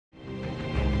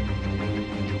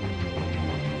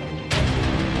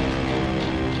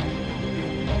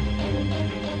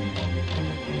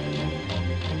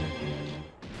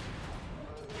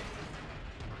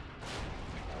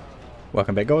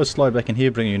Welcome back guys, Slybaconmail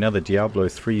here, bringing you another Diablo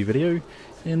 3 video.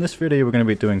 In this video we're going to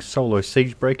be doing solo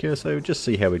Seigebreaker, so just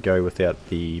see how we go without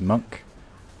the monk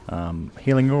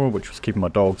healing aura, which was keeping my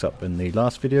dogs up in the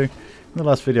last video. In the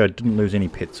last video I didn't lose any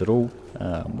pets at all,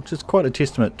 which is quite a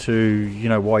testament to, you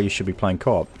know, why you should be playing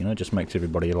co-op. You know, it just makes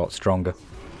everybody a lot stronger.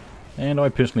 And I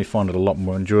personally find it a lot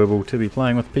more enjoyable to be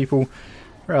playing with people,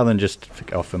 rather than just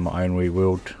off in my own wee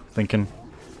world thinking.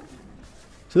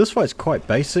 So this fight's quite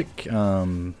basic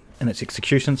in its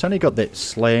execution. It's only got that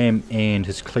slam and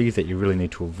his cleave that you really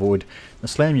need to avoid. The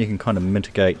slam you can kind of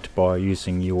mitigate by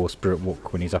using your spirit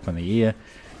walk when he's up in the air,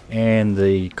 and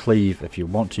the cleave, if you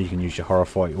want to, you can use your horror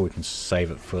fight, or you can save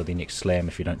it for the next slam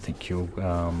if you don't think your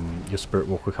spirit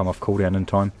walk will come off cooldown in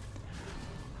time.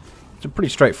 It's a pretty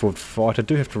straightforward fight. I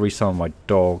do have to resummon my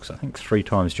dogs, I think 3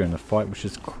 times during the fight, which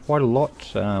is quite a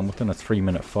lot within a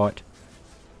 3-minute fight.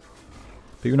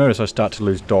 But you'll notice I start to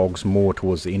lose dogs more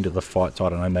towards the end of the fight, so I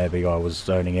don't know, maybe I was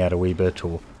zoning out a wee bit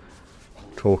or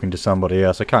talking to somebody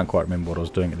else. I can't quite remember what I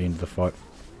was doing at the end of the fight.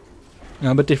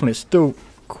 But definitely it's still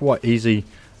quite easy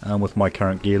with my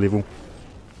current gear level.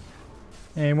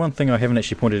 And one thing I haven't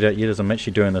actually pointed out yet is I'm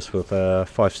actually doing this with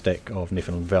 5 stack of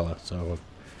Nephalem Valor. So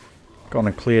I've gone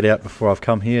and cleared out before I've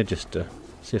come here just to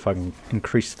see if I can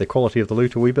increase the quality of the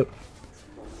loot a wee bit.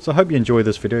 So I hope you enjoy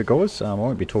this video guys. I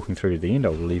won't be talking through to the end,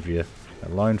 I'll leave you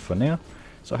alone for now.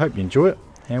 So I hope you enjoy it,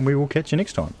 and we will catch you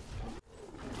next time.